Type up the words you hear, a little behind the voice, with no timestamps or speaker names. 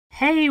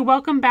Hey,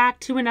 welcome back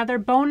to another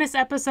bonus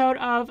episode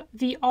of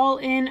the All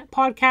In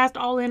podcast,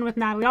 All In with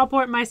Natalie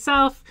Allport.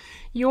 Myself,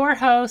 your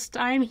host.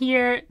 I'm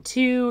here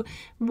to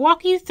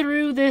walk you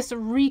through this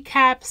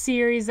recap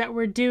series that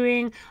we're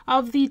doing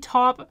of the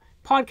top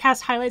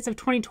podcast highlights of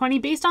 2020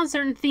 based on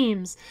certain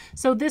themes.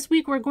 So this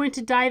week we're going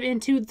to dive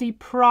into the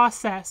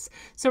process.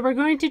 So we're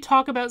going to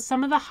talk about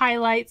some of the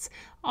highlights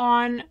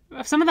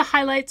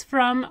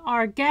from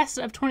our guests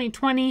of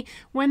 2020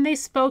 when they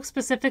spoke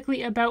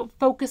specifically about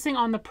focusing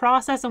on the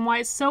process and why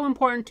it's so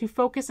important to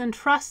focus and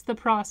trust the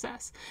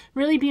process.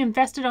 Really be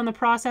invested on the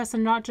process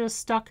and not just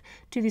stuck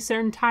to these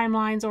certain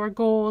timelines or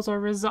goals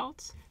or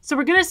results. So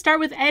we're going to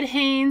start with Ed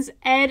Haynes.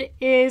 Ed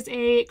is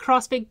a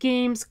CrossFit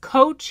Games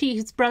coach.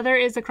 His brother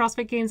is a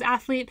CrossFit Games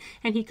athlete,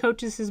 and he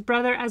coaches his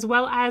brother, as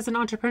well as an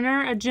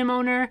entrepreneur, a gym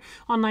owner,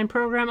 online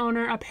program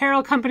owner,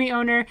 apparel company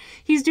owner.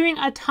 He's doing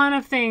a ton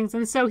of things.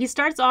 And so he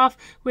starts off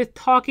with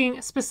talking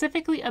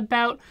specifically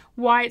about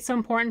why it's so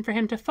important for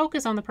him to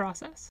focus on the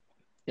process.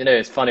 You know,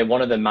 it's funny.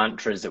 One of the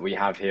mantras that we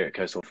have here at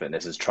Coastal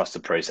Fitness is trust the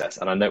process.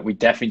 And I know we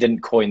definitely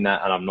didn't coin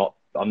that, and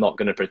I'm not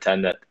going to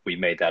pretend that we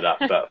made that up,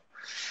 but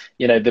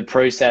you know, the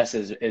process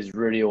is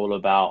really all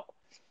about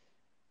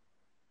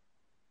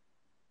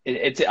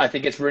it. I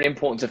think it's really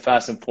important to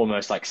first and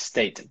foremost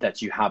state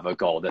that you have a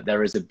goal, that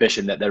there is a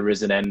vision, that there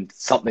is an end,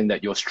 something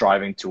that you're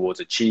striving towards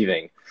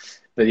achieving.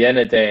 But at the end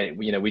of the day,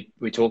 you know,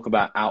 we talk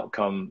about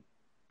outcome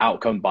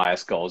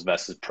bias goals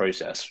versus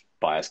process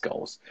bias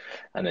goals,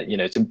 and that, you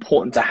know, it's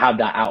important to have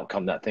that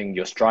outcome, that thing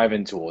you're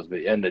striving towards. But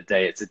at the end of the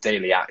day, it's the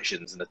daily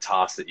actions and the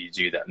tasks that you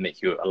do that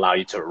allow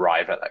you to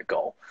arrive at that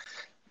goal.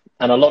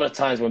 And a lot of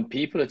times when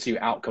people are too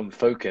outcome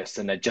focused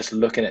and they're just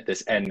looking at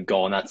this end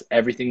goal and that's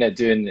everything they're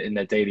doing in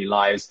their daily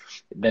lives,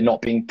 they're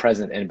not being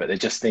present in, but they're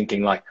just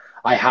thinking like,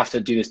 I have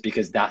to do this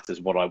because that is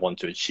what I want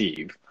to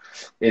achieve,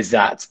 is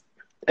that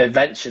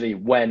eventually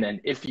when and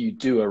if you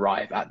do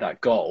arrive at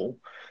that goal,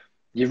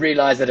 you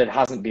realize that it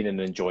hasn't been an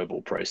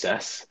enjoyable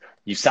process.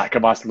 You've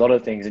sacrificed a lot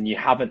of things and you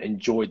haven't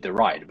enjoyed the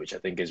ride, which I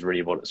think is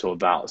really what it's all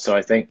about. So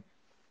I think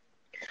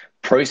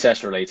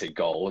process related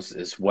goals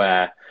is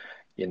where,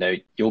 you know,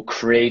 you're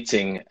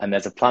creating, and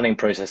there's a planning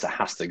process that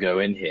has to go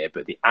in here,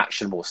 but the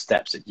actionable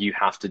steps that you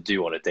have to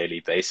do on a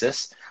daily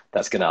basis,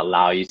 that's going to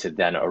allow you to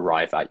then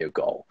arrive at your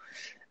goal.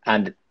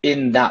 And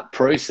in that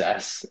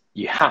process,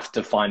 you have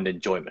to find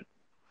enjoyment.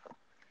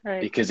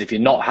 Right. Because if you're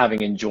not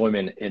having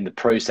enjoyment in the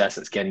process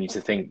that's getting you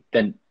to think,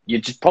 then you're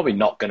just probably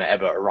not going to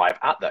ever arrive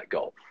at that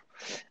goal.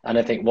 And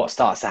I think what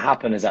starts to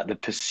happen is that the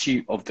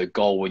pursuit of the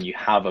goal, when you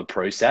have a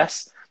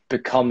process,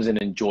 becomes an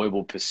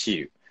enjoyable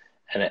pursuit.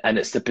 And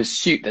it's the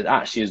pursuit that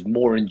actually is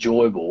more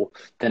enjoyable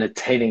than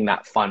attaining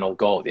that final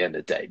goal at the end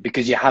of the day,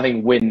 because you're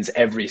having wins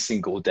every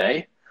single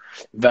day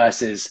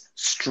versus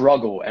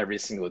struggle every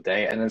single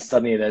day. And then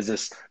suddenly there's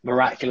this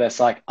miraculous,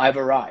 like, I've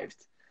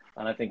arrived.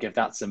 And I think if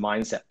that's the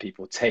mindset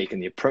people take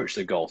and the approach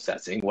to goal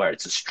setting, where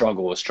it's a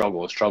struggle,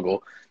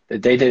 the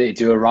day that they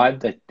do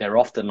arrive, they're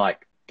often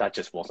like, that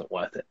just wasn't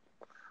worth it.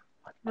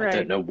 Right. I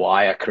don't know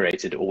why I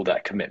created all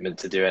that commitment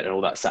to do it and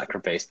all that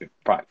sacrifice,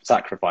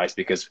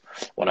 because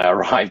when I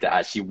arrived, it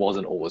actually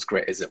wasn't always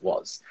great as it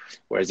was.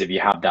 Whereas if you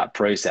have that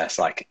process,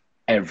 like,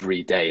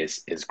 every day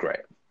is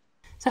great.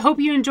 So I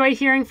hope you enjoyed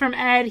hearing from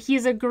Ed.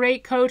 He's a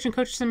great coach and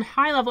coaches some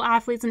high-level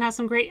athletes and has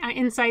some great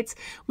insights.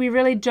 We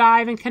really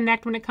dive and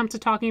connect when it comes to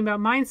talking about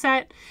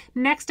mindset.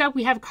 Next up,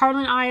 we have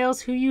Carlin,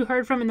 who you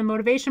heard from in the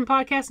Motivation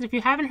podcast. And if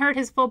you haven't heard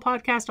his full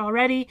podcast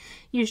already,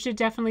 you should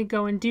definitely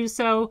go and do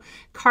so.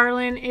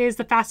 Carlin is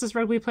the fastest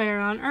rugby player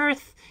on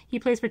earth. He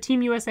plays for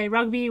Team USA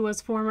Rugby,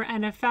 was former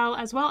NFL,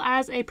 as well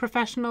as a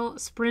professional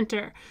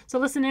sprinter. So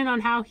listen in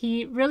on how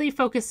he really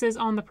focuses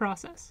on the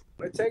process.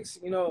 It takes,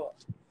 you know,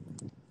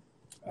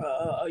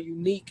 a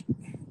unique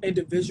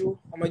individual.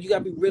 I mean, you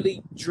gotta be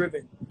really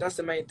driven. That's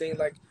the main thing.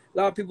 Like, a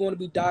lot of people want to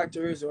be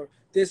doctors or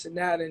this and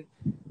that, and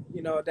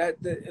you know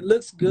it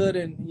looks good,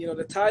 and you know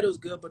the title's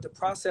good, but the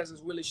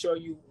processes really show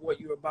you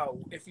what you're about,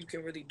 if you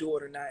can really do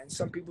it or not. And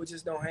some people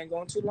just don't hang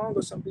on too long,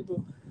 or some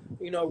people,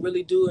 you know,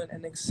 really do it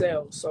and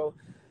excel. So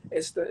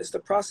it's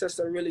the process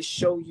that really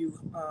show you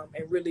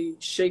and really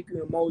shape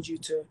you and mold you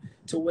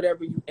to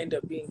whatever you end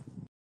up being.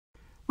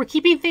 We're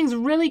keeping things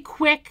really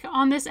quick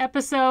on this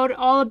episode,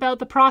 all about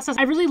the process.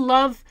 I really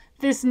love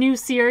this new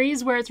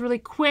series where it's really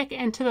quick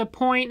and to the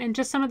point and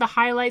just some of the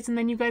highlights, and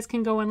then you guys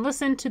can go and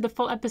listen to the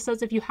full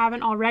episodes if you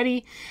haven't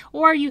already,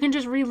 or you can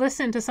just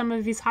re-listen to some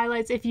of these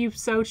highlights if you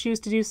so choose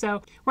to do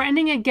so. We're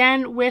ending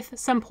again with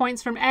some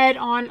points from Ed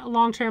on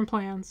long-term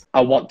plans. I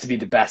want to be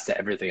the best at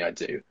everything I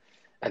do.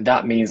 And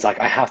that means,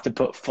 like, I have to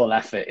put full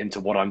effort into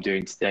what I'm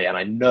doing today. And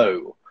I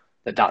know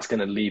that that's going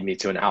to lead me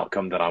to an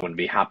outcome that I want to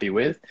be happy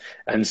with.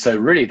 And so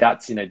really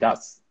that's, you know,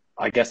 that's,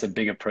 I guess, a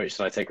big approach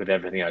that I take with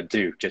everything I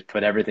do. Just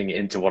put everything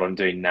into what I'm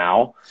doing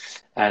now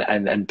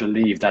and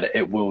believe that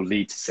it will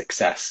lead to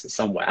success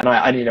somewhere.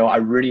 And you know, I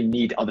really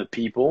need other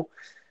people,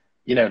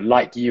 you know,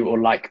 like you or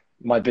like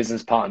my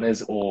business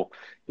partners or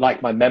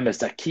like my members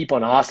that keep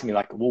on asking me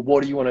like, well,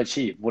 what do you want to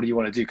achieve? What do you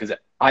want to do? Because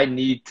I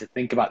need to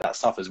think about that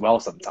stuff as well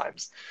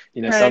sometimes.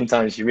 You know, Right.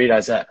 sometimes you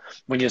realize that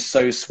when you're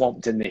so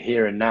swamped in the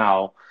here and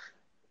now,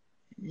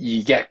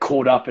 you get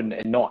caught up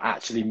in not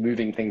actually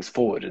moving things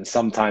forward. And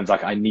sometimes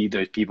like I need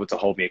those people to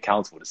hold me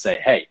accountable to say,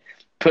 hey,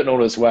 putting all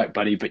this work,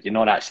 buddy, but you're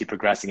not actually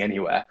progressing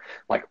anywhere.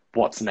 Like,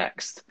 what's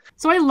next?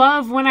 So I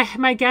love when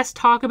my guests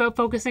talk about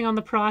focusing on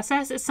the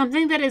process. It's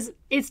something that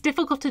it's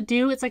difficult to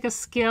do. It's like a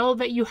skill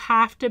that you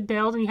have to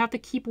build and you have to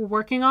keep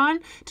working on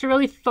to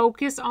really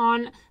focus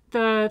on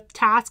the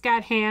task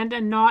at hand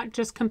and not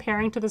just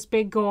comparing to this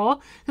big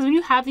goal. Because when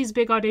you have these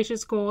big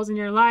audacious goals in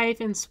your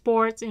life, in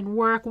sports, in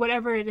work,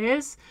 whatever it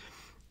is,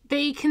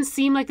 they can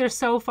seem like they're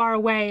so far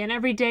away. And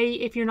every day,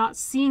 if you're not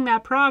seeing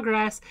that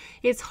progress,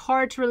 it's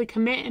hard to really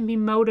commit and be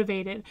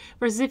motivated.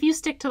 Versus if you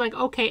stick to like,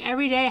 okay,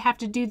 every day I have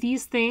to do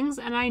these things,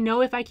 and I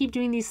know if I keep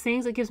doing these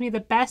things, it gives me the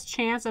best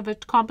chance of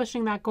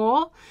accomplishing that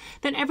goal,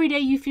 then every day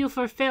you feel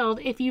fulfilled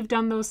if you've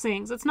done those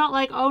things. It's not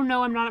like, oh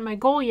no, I'm not at my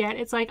goal yet.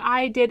 It's like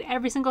I did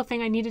every single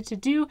thing I needed to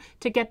do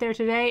to get there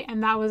today,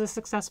 and that was a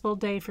successful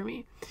day for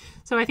me.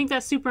 So I think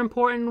that's super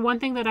important. One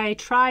thing that I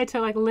try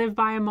to like live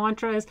by a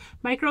mantra is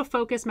micro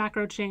focus,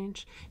 macro change.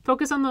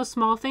 Focus on those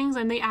small things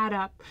and they add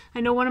up.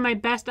 I know one of my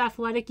best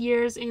athletic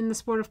years in the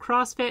sport of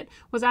CrossFit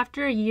was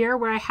after a year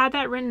where I had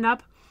that written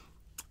up.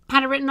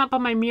 Had it written up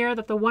on my mirror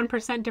that the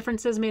 1%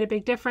 differences made a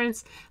big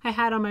difference. I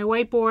had on my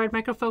whiteboard,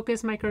 micro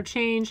focus, micro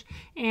change.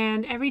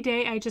 And every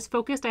day I just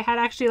focused. I had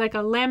actually like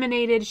a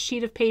laminated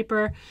sheet of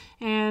paper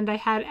and I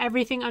had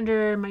everything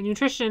under my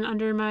nutrition,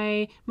 under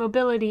my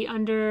mobility,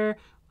 under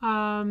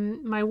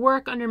my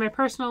work, under my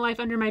personal life,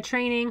 under my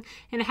training,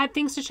 and I had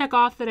things to check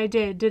off that I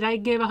did. Did I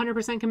give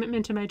 100%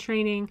 commitment to my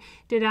training?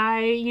 Did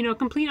I,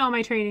 complete all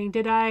my training?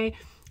 Did I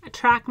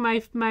track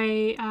my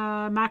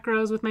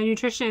macros with my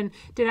nutrition?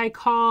 Did I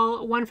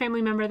call one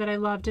family member that I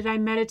love? Did I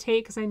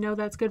meditate because I know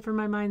that's good for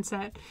my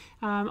mindset?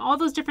 All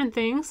those different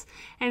things.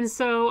 And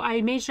so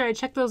I made sure I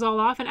checked those all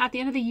off. And at the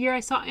end of the year,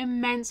 I saw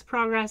immense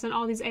progress in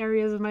all these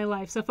areas of my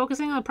life. So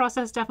focusing on the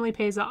process definitely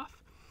pays off.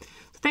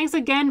 Thanks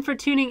again for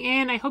tuning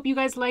in. I hope you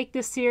guys like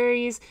this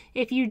series.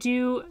 If you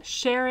do,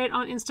 share it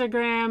on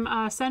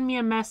Instagram, send me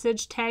a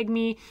message, tag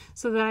me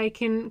so that I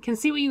can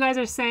see what you guys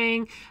are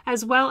saying,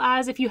 as well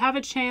as if you have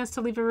a chance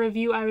to leave a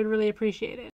review, I would really appreciate it.